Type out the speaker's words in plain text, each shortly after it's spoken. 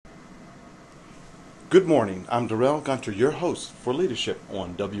Good morning. I'm Darrell Gunter, your host for Leadership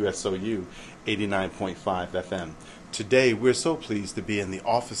on WSOU 89.5 FM. Today, we're so pleased to be in the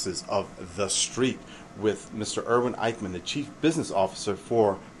offices of The Street with Mr. Erwin Eichmann, the Chief Business Officer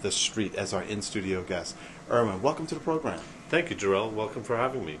for The Street, as our in-studio guest. Erwin, welcome to the program. Thank you, Darrell. Welcome for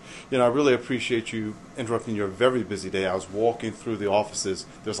having me. I really appreciate you interrupting your very busy day. I was walking through the offices.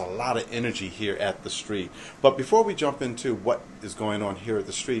 There's a lot of energy here at The Street. But before we jump into what is going on here at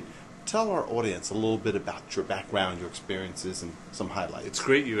The Street, tell our audience a little bit about your background, your experiences, and some highlights. It's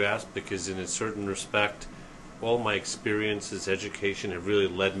great you asked because in a certain respect, all my experiences, education have really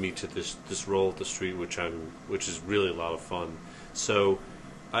led me to this role at The Street, which is really a lot of fun. So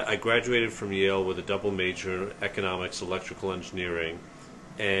I graduated from Yale with a double major in economics, electrical engineering,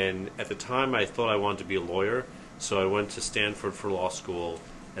 and at the time I thought I wanted to be a lawyer, so I went to Stanford for law school,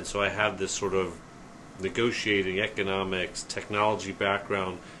 and so I have this sort of negotiating, economics, technology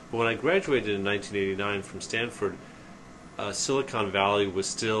background. But when I graduated in 1989 from Stanford, Silicon Valley was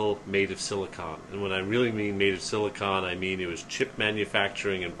still made of silicon. And when I really mean made of silicon, I mean it was chip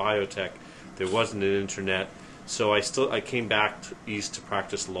manufacturing and biotech. There wasn't an internet. So I came back east to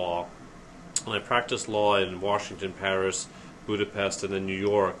practice law. And I practiced law in Washington, Paris, Budapest, and then New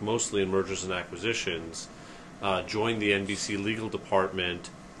York, mostly in mergers and acquisitions. Joined the NBC legal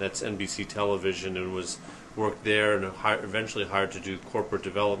department, that's NBC television, and worked there and eventually hired to do corporate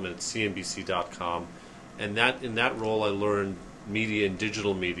development at CNBC.com. And in that role I learned media and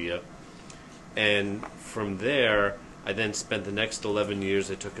digital media. And from there, I then spent the next 11 years,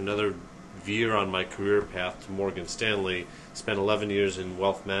 I took another veer on my career path to Morgan Stanley, spent 11 years in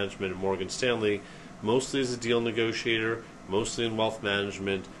wealth management at Morgan Stanley, mostly as a deal negotiator, mostly in wealth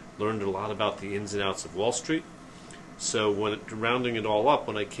management, learned a lot about the ins and outs of Wall Street. So rounding it all up,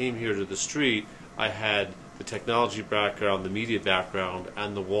 when I came here to The Street, I had the technology background, the media background,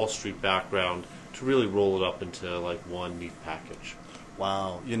 and the Wall Street background to really roll it up into like one neat package.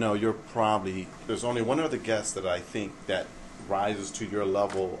 Wow. There's only one other guest that I think that rises to your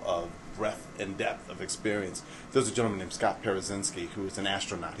level of breadth and depth of experience. There's a gentleman named Scott Parazynski who is an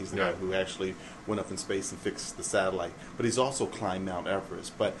astronaut. He's the guy who actually went up in space and fixed the satellite. But he's also climbed Mount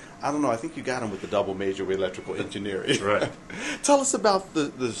Everest. But I don't know, I think you got him with the double major with electrical engineering. Right. Tell us about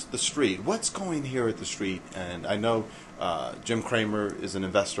the Street. What's going here at the Street? And I know Jim Cramer is an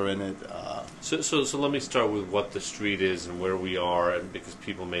investor in it. So let me start with what the Street is and where we are, and because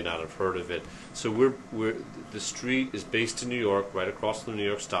people may not have heard of it. So the Street is based in New York, right across from the New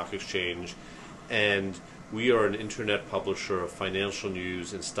York Stock Exchange, and we are an internet publisher of financial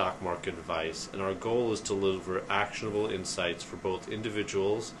news and stock market advice. And our goal is to deliver actionable insights for both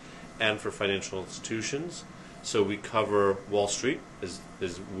individuals and for financial institutions. So we cover Wall Street, is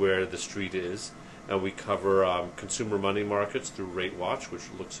where the Street is. We cover consumer money markets through Rate Watch, which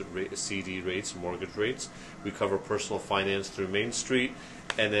looks at CD rates and mortgage rates. We cover personal finance through Main Street,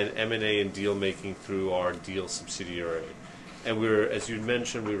 and then M&A and deal making through our deal subsidiary. And as you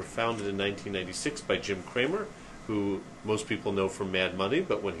mentioned, we were founded in 1996 by Jim Cramer, who most people know from Mad Money,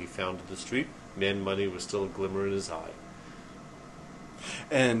 but when he founded The Street, Mad Money was still a glimmer in his eye.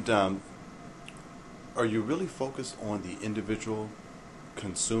 And are you really focused on the individual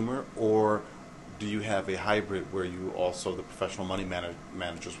consumer, or do you have a hybrid where you also, the professional money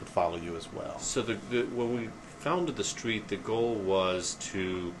managers would follow you as well? So when we founded The Street, the goal was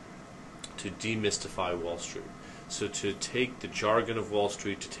to demystify Wall Street. So to take the jargon of Wall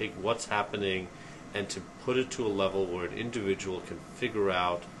Street, to take what's happening, and to put it to a level where an individual can figure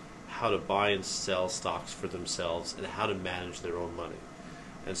out how to buy and sell stocks for themselves and how to manage their own money.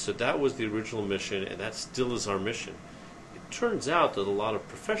 And so that was the original mission, and that still is our mission. It turns out that a lot of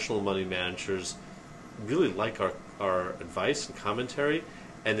professional money managers really like our advice and commentary,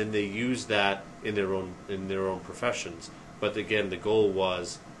 and then they use that in their own professions. But again, the goal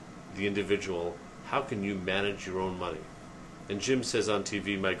was the individual. How can you manage your own money? And Jim says on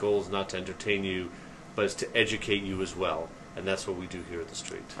TV, my goal is not to entertain you, but it's to educate you as well. And that's what we do here at The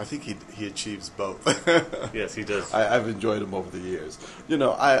Street. I think he achieves both. Yes, he does. I've enjoyed him over the years.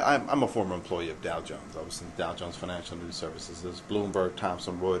 I'm a former employee of Dow Jones. I was in Dow Jones Financial News Services. There's Bloomberg,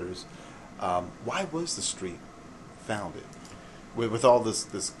 Thomson Reuters. Why was The Street founded with all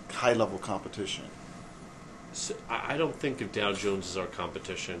this high-level competition? So I don't think of Dow Jones as our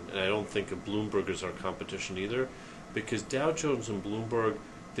competition, and I don't think of Bloomberg as our competition either, because Dow Jones and Bloomberg,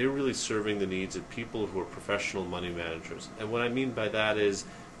 they're really serving the needs of people who are professional money managers. And what I mean by that is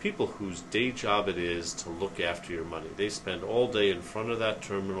people whose day job it is to look after your money. They spend all day in front of that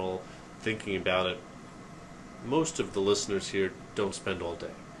terminal thinking about it. Most of the listeners here don't spend all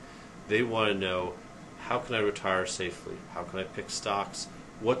day. They want to know, how can I retire safely? How can I pick stocks?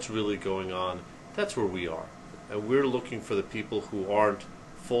 What's really going on? That's where we are. And we're looking for the people who aren't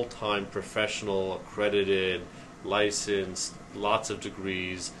full-time professional, accredited, licensed, lots of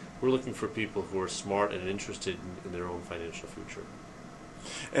degrees. We're looking for people who are smart and interested in their own financial future.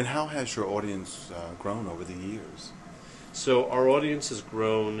 And how has your audience grown over the years? So our audience has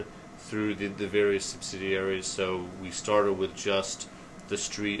grown through the various subsidiaries. So we started with just the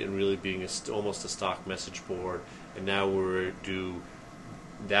street and really being almost a stock message board, and now we do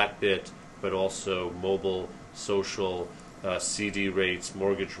that bit, but also mobile, social, CD rates,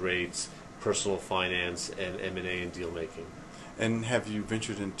 mortgage rates, personal finance, and M&A and deal making. And have you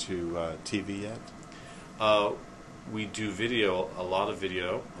ventured into TV yet? We do video, a lot of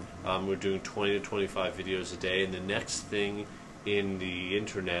video. We're doing 20 to 25 videos a day, and the next thing in the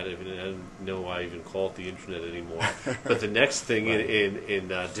internet, I don't know why I even call it the internet anymore, but the next thing right. in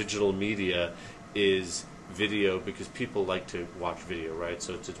digital media is video, because people like to watch video, right?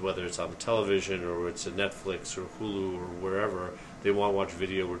 So it's whether it's on the television or it's a Netflix or Hulu or wherever, they want to watch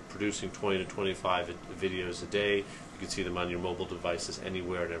video. We're producing 20 to 25 videos a day. You can see them on your mobile devices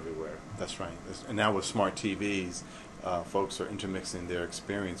anywhere and everywhere. That's right. And now with smart TVs, folks are intermixing their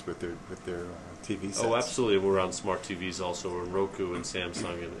experience with their TV sets. Oh, absolutely. We're on smart TVs also. We're on Roku and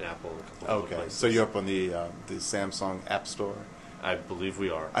Samsung and Apple and a couple of other places. So you're up on the Samsung App Store? I believe we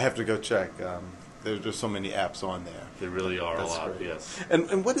are. I have to go check. There's so many apps on there. There really are That's a lot, great. yes.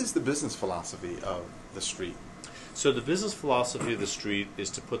 And what is the business philosophy of the street? So the business philosophy of the street is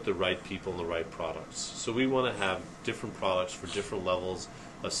to put the right people in the right products. So we want to have different products for different levels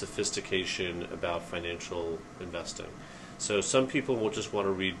of sophistication about financial investing. So some people will just want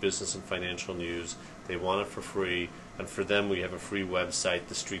to read business and financial news. They want it for free, and for them we have a free website,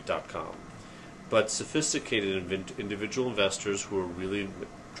 thestreet.com. But sophisticated individual investors who are really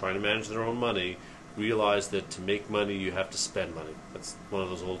trying to manage their own money realize that to make money you have to spend money. That's one of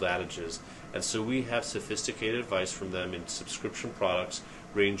those old adages. And so we have sophisticated advice from them in subscription products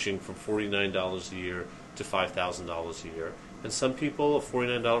ranging from $49 a year to $5,000 a year. And some people, a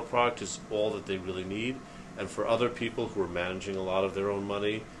 $49 product is all that they really need. And for other people who are managing a lot of their own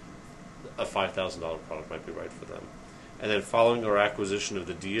money, a $5,000 product might be right for them. And then following our acquisition of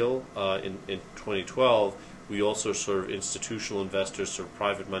the deal in 2012, we also serve institutional investors, serve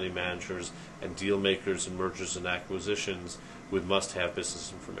private money managers, and deal makers and mergers and acquisitions with must-have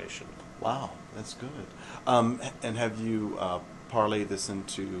business information. Wow, that's good. And have you parlayed this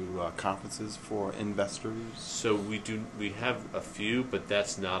into conferences for investors? So we have a few, but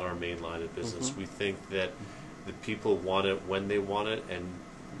that's not our main line of business. Mm-hmm. We think that the people want it when they want it, and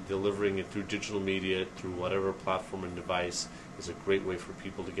delivering it through digital media, through whatever platform and device, is a great way for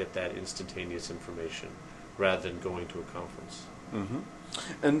people to get that instantaneous information rather than going to a conference. Mm-hmm.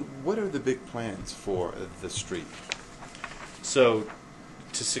 And what are the big plans for the street? So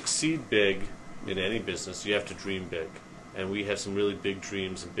to succeed big in any business, you have to dream big. And we have some really big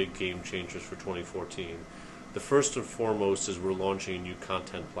dreams and big game changers for 2014. The first and foremost is we're launching a new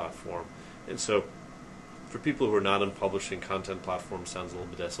content platform. And so for people who are not in publishing, content platform sounds a little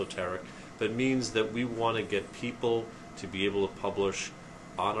bit esoteric, but it means that we want to get people to be able to publish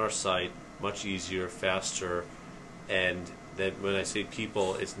on our site much easier, faster, and that when I say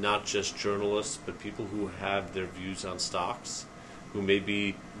people, it's not just journalists, but people who have their views on stocks, who may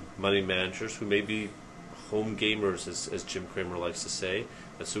be money managers, who may be home gamers, as Jim Cramer likes to say.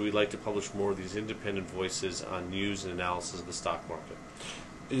 And so we'd like to publish more of these independent voices on news and analysis of the stock market.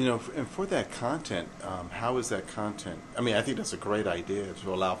 You know, and for that content, how is that content? I mean, I think that's a great idea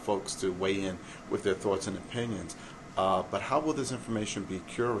to allow folks to weigh in with their thoughts and opinions. But how will this information be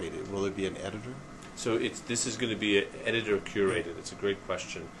curated? Will it be an editor? So this is going to be editor curated. It's a great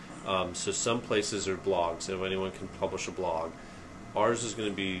question. So some places are blogs, and anyone can publish a blog. Ours is going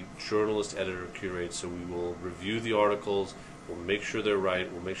to be journalist editor curated. So we will review the articles. We'll make sure they're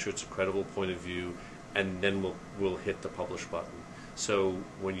right. We'll make sure it's a credible point of view, and then we'll hit the publish button. So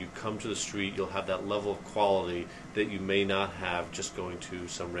when you come to the street, you'll have that level of quality that you may not have just going to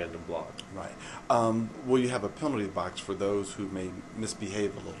some random blog. Right. Will you have a penalty box for those who may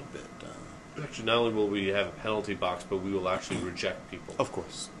misbehave a little bit? Actually, not only will we have a penalty box, but we will actually reject people. Of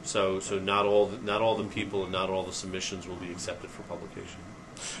course. So not all the people and not all the submissions will be accepted for publication.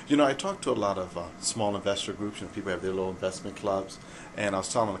 You know, I talked to a lot of small investor groups, and people have their little investment clubs, and I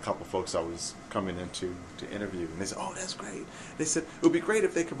was telling a couple of folks I was coming in to interview, and they said, oh, that's great. They said, it would be great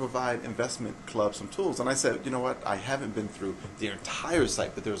if they could provide investment clubs some tools. And I said, you know what, I haven't been through the entire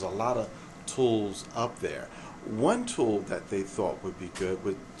site, but there's a lot of tools up there. One tool that they thought would be good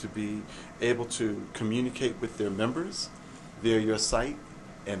would to be able to communicate with their members via your site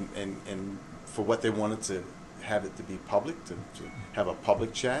and for what they wanted to have it to be public, to have a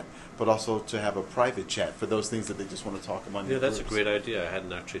public chat, but also to have a private chat for those things that they just want to talk about. Yeah, that's a great idea. I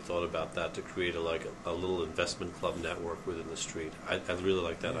hadn't actually thought about that, to create a little investment club network within the street. I really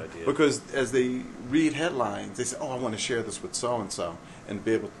like that idea. Because as they read headlines, they say, oh, I want to share this with so-and-so, and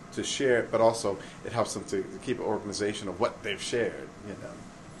be able to share it, but also it helps them to keep an organization of what they've shared, you know.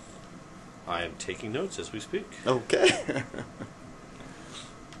 I am taking notes as we speak. Okay.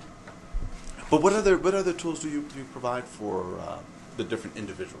 But what other tools do you provide for the different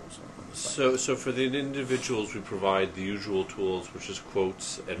individuals on the site? So for the individuals, we provide the usual tools, which is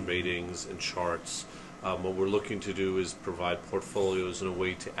quotes and ratings and charts. What we're looking to do is provide portfolios in a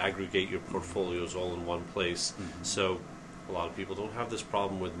way to aggregate your portfolios all in one place. Mm-hmm. So a lot of people don't have this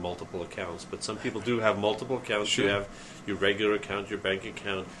problem with multiple accounts, but some people do have multiple accounts. Sure. You have your regular account, your bank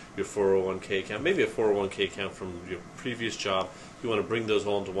account, your 401k account, maybe a 401k account from your previous job. You want to bring those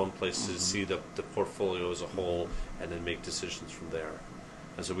all into one place to see the portfolio as a whole, and then make decisions from there.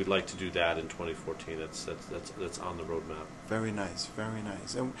 And so we'd like to do that in 2014. That's on the roadmap. Very nice, very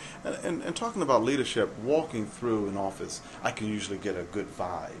nice. And talking about leadership, walking through an office, I can usually get a good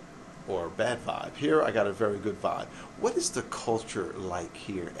vibe or a bad vibe. Here, I got a very good vibe. What is the culture like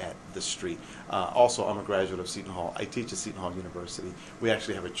here at the street? Also, I'm a graduate of Seton Hall. I teach at Seton Hall University. We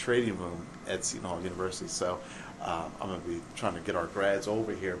actually have a trading room at Seton Hall University, so I'm going to be trying to get our grads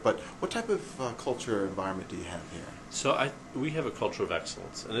over here. But what type of culture environment do you have here? So we have a culture of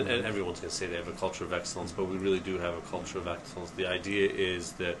excellence, and everyone's going to say they have a culture of excellence, but we really do have a culture of excellence. The idea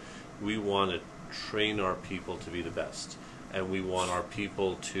is that we want to train our people to be the best, and we want our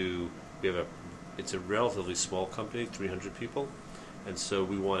people to. It's a relatively small company, 300 people, and so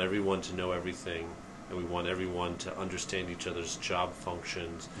we want everyone to know everything, and we want everyone to understand each other's job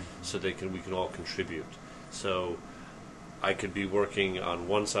functions, so we can all contribute. So I could be working on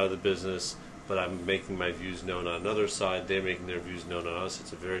one side of the business, but I'm making my views known on another side. They're making their views known on us.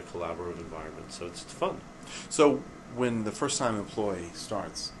 It's a very collaborative environment, so it's fun. So when the first-time employee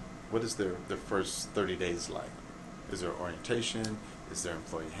starts, what is their first 30 days like? Is there orientation? Is there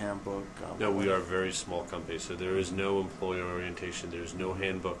employee handbook? No, we are a very small company, so there is no employee orientation. There's no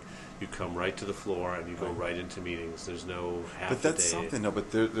handbook. You come right to the floor and you go right into meetings. There's no half But that's a day. something, though.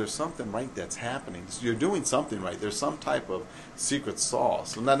 But there's something right that's happening. So you're doing something right. There's some type of secret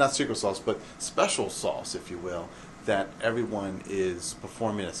sauce. Well, not secret sauce, but special sauce, if you will, that everyone is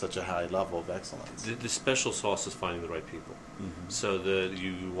performing at such a high level of excellence. The special sauce is finding the right people. Mm-hmm. So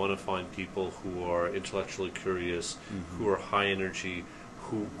you want to find people who are intellectually curious, who are high energy,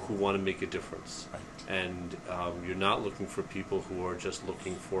 who want to make a difference. Right. And you're not looking for people who are just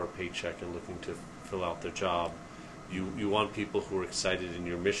looking for a paycheck and looking to fill out their job. You want people who are excited in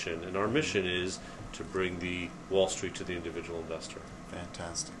your mission, and our mission is to bring the Wall Street to the individual investor.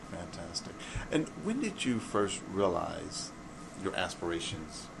 Fantastic, fantastic. And when did you first realize your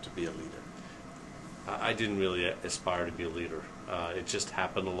aspirations to be a leader? I didn't really aspire to be a leader. It just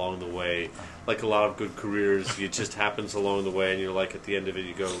happened along the way. Like a lot of good careers, it just happens along the way, and you're like, at the end of it,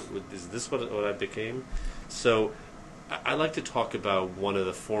 you go, is this what I became? So I like to talk about one of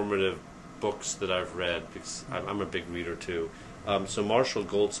the formative books that I've read, because I'm a big reader too. So Marshall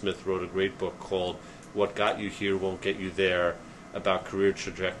Goldsmith wrote a great book called What Got You Here Won't Get You There, about career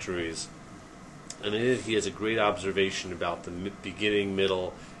trajectories. And in it, he has a great observation about the beginning,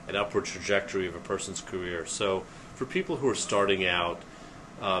 middle, and upward trajectory of a person's career. So for people who are starting out,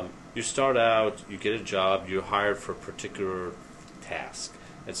 you start out, you get a job, you're hired for a particular task.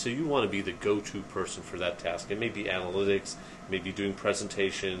 And so you want to be the go-to person for that task. It may be analytics, it may be doing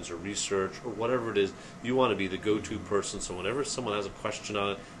presentations or research or whatever it is. You want to be the go-to person, so whenever someone has a question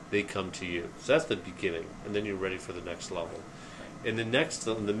on it, they come to you. So that's the beginning, and then you're ready for the next level. In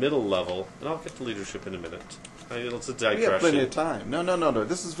the middle level, and I'll get to leadership in a minute. It's a digression. We have plenty of time. No.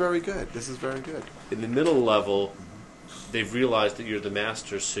 This is very good. In the middle level, they've realized that you're the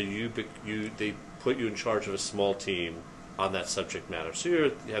master, so they put you in charge of a small team on that subject matter. So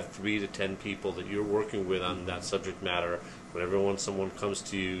you have 3 to 10 people that you're working with on that subject matter. Whenever someone comes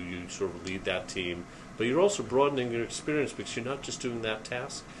to you, you sort of lead that team. But you're also broadening your experience, because you're not just doing that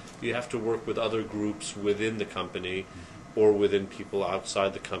task. You have to work with other groups within the company or within people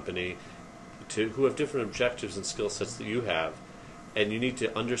outside the company who have different objectives and skill sets that you have. And you need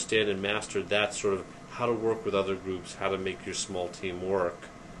to understand and master that sort of how to work with other groups, how to make your small team work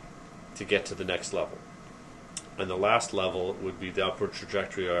to get to the next level. And the last level would be the upward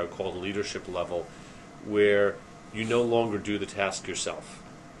trajectory, or called leadership level, where you no longer do the task yourself.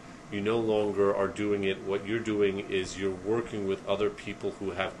 You no longer are doing it. What you're doing is you're working with other people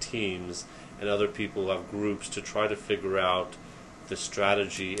who have teams and other people who have groups to try to figure out the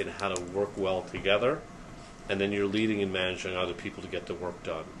strategy and how to work well together. and then you're leading and managing other people to get the work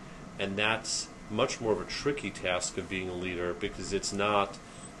done. And that's much more of a tricky task of being a leader, because it's not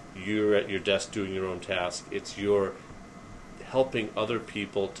you're at your desk doing your own task. It's you're helping other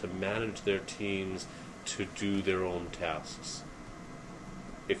people to manage their teams to do their own tasks,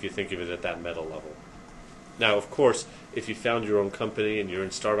 if you think of it at that meta level. Now, of course, if you found your own company and you're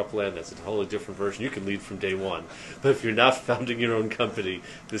in startup land, that's a totally different version. You can lead from day one. But if you're not founding your own company,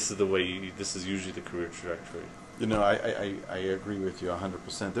 this is the way. This is usually the career trajectory. You know, I agree with you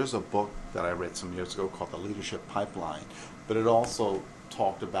 100%. There's a book that I read some years ago called The Leadership Pipeline, but it also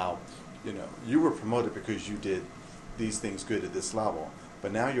talked about, you know, you were promoted because you did these things good at this level,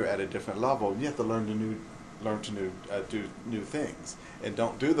 but now you're at a different level. You have to learn to do new things, and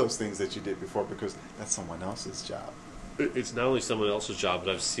don't do those things that you did before, because that's someone else's job. It's not only someone else's job,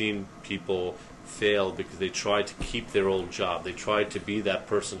 but I've seen people fail because they tried to keep their old job. They tried to be that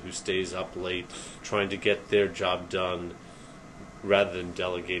person who stays up late, trying to get their job done, rather than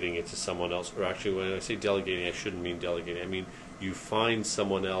delegating it to someone else. Or actually, when I say delegating, I shouldn't mean delegating. I mean, you find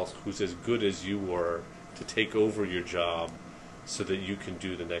someone else who's as good as you were to take over your job so that you can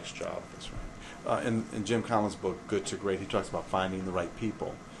do the next job. That's right. In Jim Collins' book, Good to Great, he talks about finding the right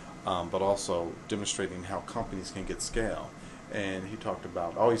people, but also demonstrating how companies can get scale. And he talked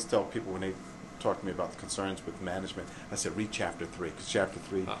about, I always tell people when they talk to me about the concerns with management, I said, read Chapter 3, because Chapter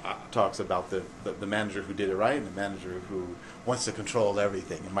 3 talks about the manager who did it right and the manager who wants to control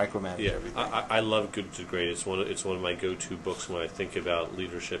everything and micromanage everything. I love Good to Great. It's one of my go-to books when I think about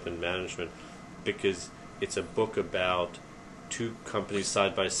leadership and management, because it's a book about two companies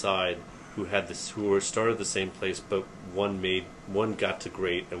side by side who were started the same place, but one got to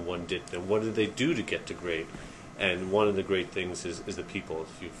great and one didn't. And what did they do to get to great? And one of the great things is the people.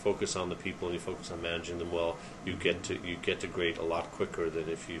 If you focus on the people and you focus on managing them well, you get to great a lot quicker than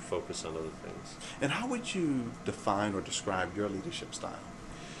if you focus on other things. And how would you define or describe your leadership style?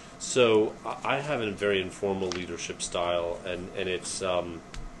 So I have a very informal leadership style, and it's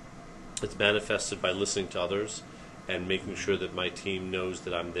manifested by listening to others and making sure that my team knows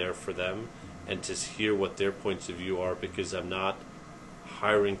that I'm there for them, and to hear what their points of view are, because I'm not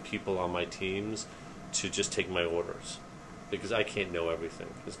hiring people on my teams to just take my orders, because I can't know everything.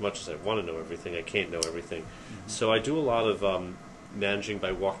 As much as I want to know everything, I can't know everything. Mm-hmm. So I do a lot of managing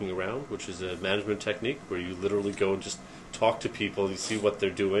by walking around, which is a management technique where you literally go and just talk to people, you see what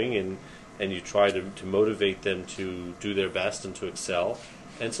they're doing, and you try to motivate them to do their best and to excel.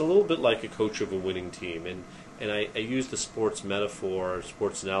 And it's a little bit like a coach of a winning team. And I use the sports metaphor,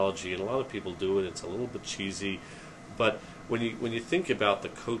 sports analogy, and a lot of people do it. It's a little bit cheesy. But when you think about the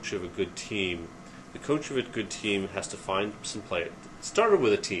coach of a good team, the coach of a good team has to find some players. It started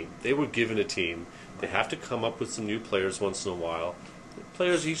with a team. They were given a team. They have to come up with some new players once in a while. The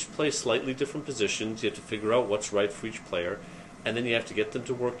players each play slightly different positions. You have to figure out what's right for each player. And then you have to get them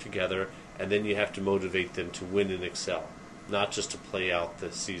to work together. And then you have to motivate them to win and excel, not just to play out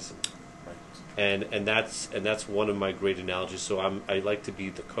the season. And that's one of my great analogies. So I like to be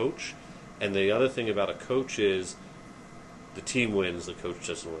the coach. And the other thing about a coach is the team wins, the coach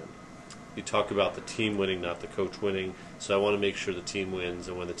doesn't win. You talk about the team winning, not the coach winning. So I want to make sure the team wins.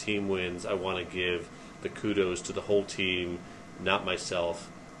 And when the team wins, I want to give the kudos to the whole team, not myself.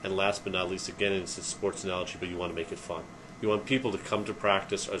 And last but not least, again, it's a sports analogy, but you want to make it fun. You want people to come to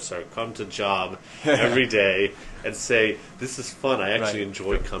come to job every day and say, this is fun. I actually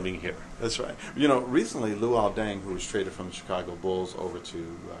enjoy coming here. That's right. You know, recently, Luol Deng, who was traded from the Chicago Bulls over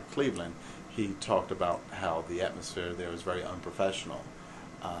to Cleveland, he talked about how the atmosphere there was very unprofessional.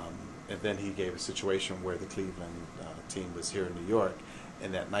 And then he gave a situation where the Cleveland team was here in New York,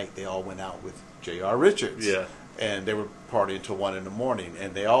 and that night they all went out with J.R. Richards. Yeah. And they were partying until 1 in the morning,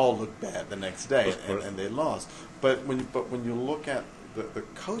 and they all looked bad the next day, and they lost. But when you look at the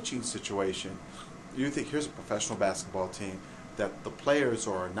coaching situation, you think, here's a professional basketball team that the players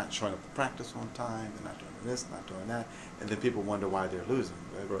are not showing up to practice on time, they're not doing this, not doing that, and then people wonder why they're losing.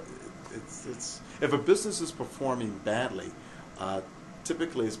 It's if a business is performing badly,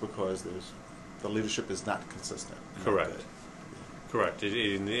 typically it's because the leadership is not consistent. Correct. Correct.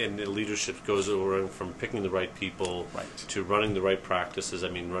 And the leadership goes over from picking the right people to running the right practices. I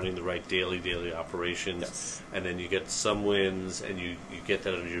mean, running the right daily operations. Yes. And then you get some wins, and you get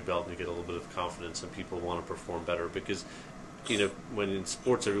that under your belt, and you get a little bit of confidence, and people want to perform better. Because, you know, when in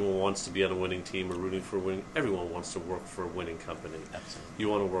sports everyone wants to be on a winning team or rooting for a winning, everyone wants to work for a winning company. Absolutely. You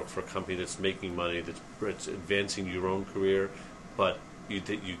want to work for a company that's making money, that's advancing your own career, but you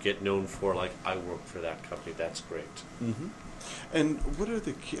get known for, like, I work for that company. That's great. Mm-hmm. And what are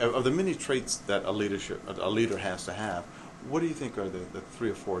the key, of the many traits that a leader has to have? What do you think are the 3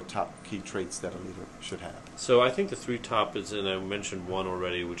 or 4 top key traits that a leader should have? So I think the 3 top is, and I mentioned one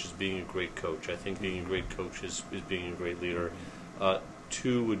already, which is being a great coach. I think being a great coach is being a great leader.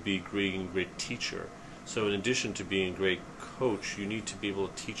 2 would be being a great teacher. So in addition to being a great coach, you need to be able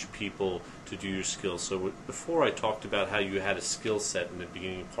to teach people to do your skills. So before I talked about how you had a skill set in the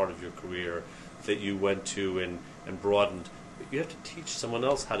beginning part of your career that you went to and broadened, you have to teach someone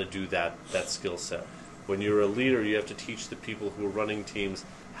else how to do that skill set. When you're a leader, you have to teach the people who are running teams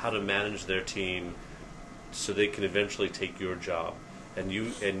how to manage their team so they can eventually take your job. And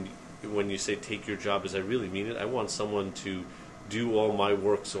when you say take your job, does I really mean it? I want someone to do all my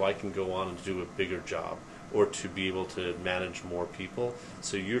work so I can go on and do a bigger job, or to be able to manage more people.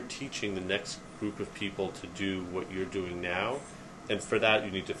 So you're teaching the next group of people to do what you're doing now, and for that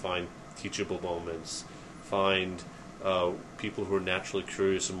you need to find teachable moments, find people who are naturally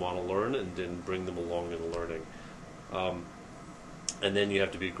curious and want to learn, and then bring them along in the learning. And then you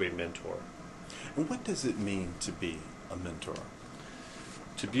have to be a great mentor. And what does it mean to be a mentor?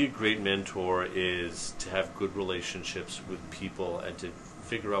 To be a great mentor is to have good relationships with people and to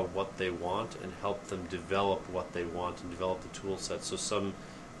figure out what they want and help them develop what they want and develop the tool set. So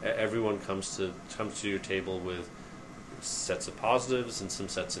everyone comes to your table with sets of positives and some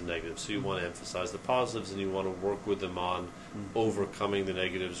sets of negatives. So you want to emphasize the positives and you want to work with them on overcoming the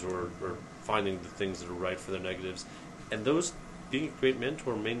negatives or finding the things that are right for their negatives. And those, being a great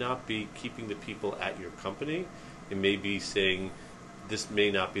mentor may not be keeping the people at your company. It may be saying, this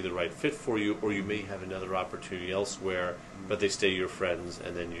may not be the right fit for you, or you may have another opportunity elsewhere, but they stay your friends,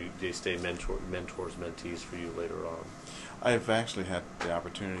 and then they stay mentors, mentees for you later on. I've actually had the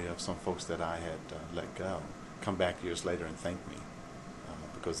opportunity of some folks that I had let go come back years later and thank me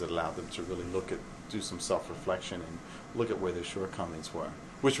because it allowed them to really do some self-reflection and look at where their shortcomings were,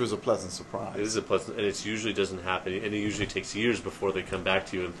 which was a pleasant surprise. It is a pleasant, and it usually doesn't happen, and it usually takes years before they come back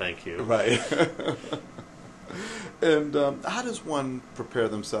to you and thank you. Right. And how does one prepare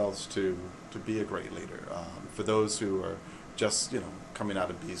themselves to be a great leader? For those who are just coming out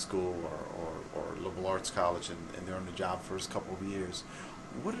of B school or liberal arts college and they're on the job first couple of years,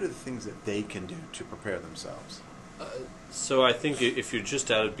 what are the things that they can do to prepare themselves? So I think if you're just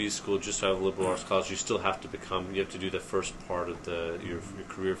out of B school, just out of liberal arts college, you still have to do the first part of your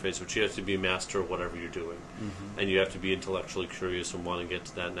career phase, which you have to be a master of whatever you're doing. Mm-hmm. And you have to be intellectually curious and want to get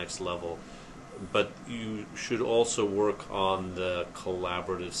to that next level. But you should also work on the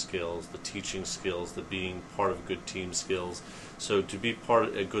collaborative skills, the teaching skills, the being part of good team skills. So to be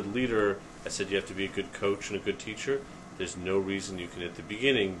a good leader, I said you have to be a good coach and a good teacher. There's no reason you can, at the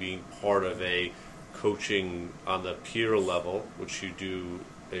beginning, being part of a coaching on the peer level, which you do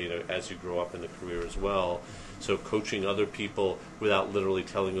as you grow up in the career as well. So coaching other people without literally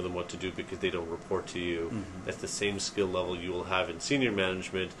telling them what to do because they don't report to you. Mm-hmm. That's the same skill level you will have in senior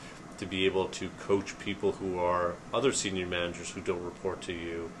management, to be able to coach people who are other senior managers who don't report to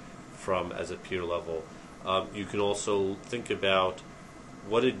you from as a peer level. You can also think about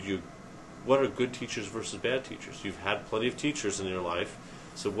what are good teachers versus bad teachers. You've had plenty of teachers in your life.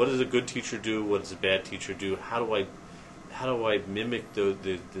 So what does a good teacher do? What does a bad teacher do? How do I mimic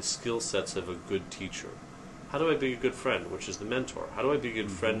the skill sets of a good teacher? How do I be a good friend, which is the mentor? How do I be a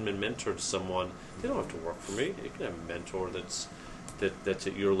good friend and mentor to someone? They don't have to work for me. You can have a mentor that's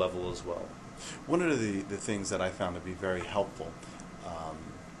at your level as well. One of the things that I found to be very helpful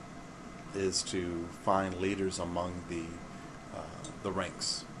is to find leaders among the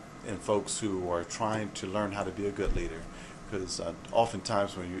ranks and folks who are trying to learn how to be a good leader. Because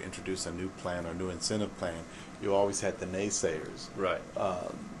oftentimes when you introduce a new plan or new incentive plan, you always had the naysayers. Right.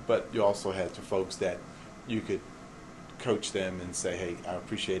 But you also had the folks that you could coach them and say, hey, I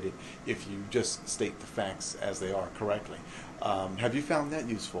appreciate it if you just state the facts as they are correctly. Have you found that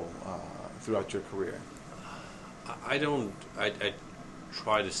useful throughout your career? I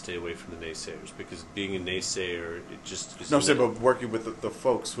try to stay away from the naysayers, because being a naysayer, it just is... No, I'm saying, but working with the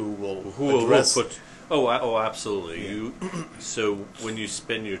folks who will address... Absolutely. Yeah. So when you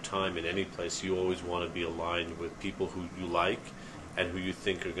spend your time in any place, you always want to be aligned with people who you like and who you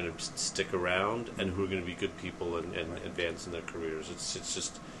think are going to stick around and who are going to be good people and advance in their careers.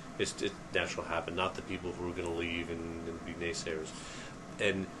 It's natural habit, not the people who are going to leave and be naysayers.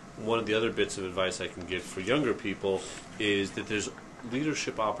 And one of the other bits of advice I can give for younger people is that there's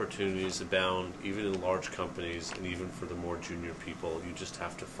leadership opportunities abound even in large companies, and even for the more junior people. You just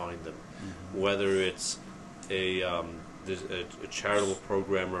have to find them. Mm-hmm. Whether it's a charitable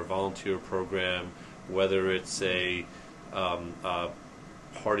program or a volunteer program, whether it's a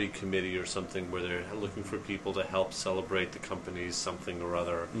party committee or something where they're looking for people to help celebrate the company's something or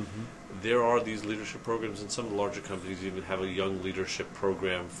other. There are these leadership programs, and some larger companies even have a young leadership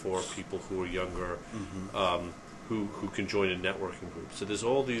program for people who are younger, who can join a networking group. So there's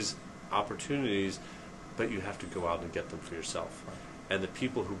all these opportunities, but you have to go out and get them for yourself. Right. And the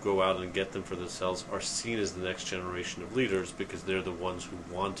people who go out and get them for themselves are seen as the next generation of leaders because they're the ones who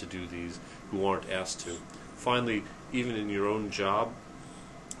want to do these, who aren't asked to. Finally, even in your own job,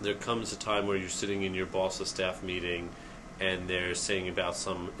 there comes a time where you're sitting in your boss's staff meeting and they're saying about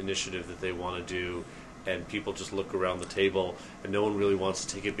some initiative that they want to do, and people just look around the table and no one really wants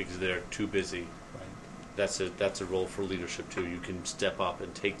to take it because they're too busy. Right. That's a role for leadership too. You can step up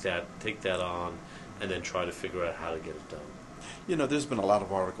and take that on and then try to figure out how to get it done. You know, there's been a lot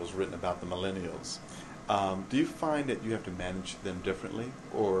of articles written about the millennials. Do you find that you have to manage them differently,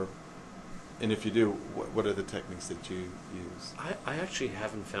 and if you do, what are the techniques that you use? I actually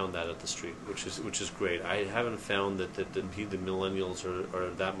haven't found that at the street, which is great. I haven't found that the millennials are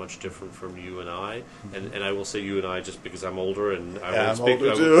that much different from you and I, and I will say you and I just because I'm older and I won't speak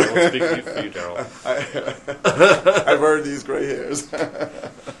for you, Daryl. I've heard these gray hairs.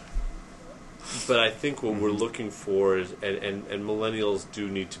 But I think what we're looking for is, and millennials do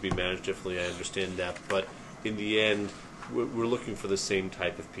need to be managed differently, I understand that, but in the end, we're looking for the same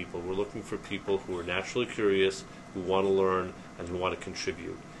type of people. We're looking for people who are naturally curious, who want to learn, and who want to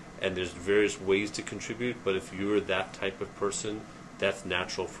contribute. And there's various ways to contribute, but if you're that type of person, that's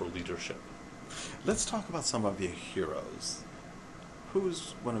natural for leadership. Let's talk about some of your heroes.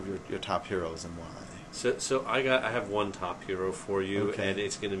 Who's one of your top heroes and why? So I have one top hero for you, okay. And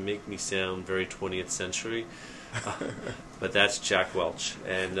it's going to make me sound very 20th century, but that's Jack Welch.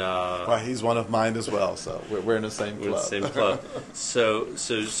 And well, he's one of mine as well. So we're in the same club. We're in the same club. So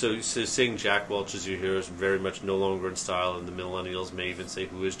saying Jack Welch as your hero is very much no longer in style, and the millennials may even say,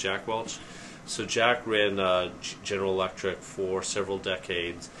 "Who is Jack Welch?" So Jack ran General Electric for several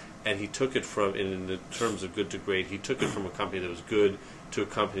decades, and he took it from, in the terms of good to great, he took it from a company that was good to a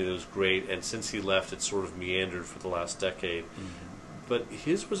company that was great, and since he left, it sort of meandered for the last decade. But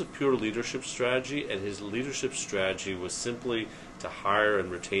his was a pure leadership strategy, and his leadership strategy was simply to hire and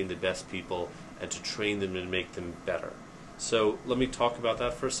retain the best people and to train them and make them better. So let me talk about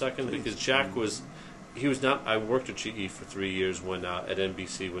that for a second, because Jack was not. I worked at GE for 3 years when at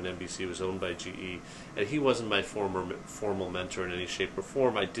NBC, when NBC was owned by GE, and he wasn't my formal mentor in any shape or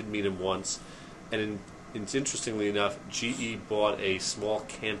form. I did meet him once, and interestingly enough, GE bought a small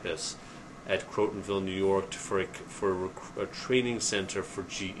campus at Crotonville, New York, for a training center for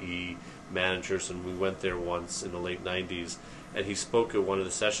GE managers, and we went there once in the late 90s, and he spoke at one of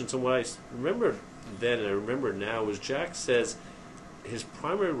the sessions. And what I remember then, and I remember now, was Jack says his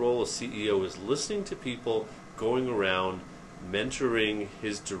primary role as CEO is listening to people, going around, mentoring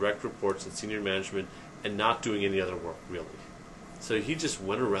his direct reports and senior management, and not doing any other work, really. So he just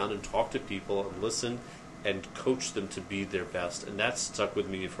went around and talked to people and listened and coached them to be their best. And that stuck with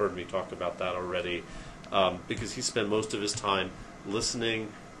me. You've heard me talk about that already, because he spent most of his time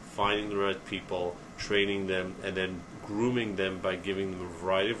listening, finding the right people, training them, and then grooming them by giving them a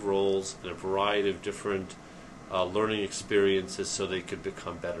variety of roles and a variety of different learning experiences so they could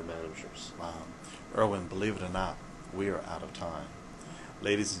become better managers. Wow. Erwin, believe it or not, we are out of time.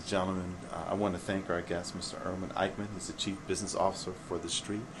 Ladies and gentlemen, I want to thank our guest, Mr. Erwin Eichmann. He's the Chief Business Officer for The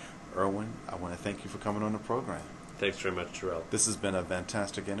Street. Erwin, I want to thank you for coming on the program. Thanks very much, Terrell. This has been a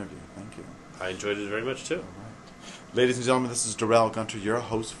fantastic interview. Thank you. I enjoyed it very much, too. All right. Ladies and gentlemen, this is Darrell Gunter, your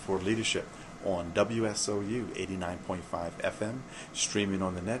host for Leadership on WSOU 89.5 FM, streaming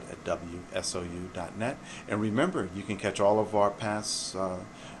on the net at WSOU.net. And remember, you can catch all of our past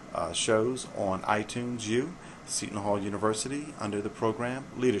shows on iTunes U, Seton Hall University, under the program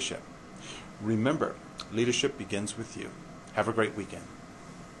Leadership. Remember, leadership begins with you. Have a great weekend.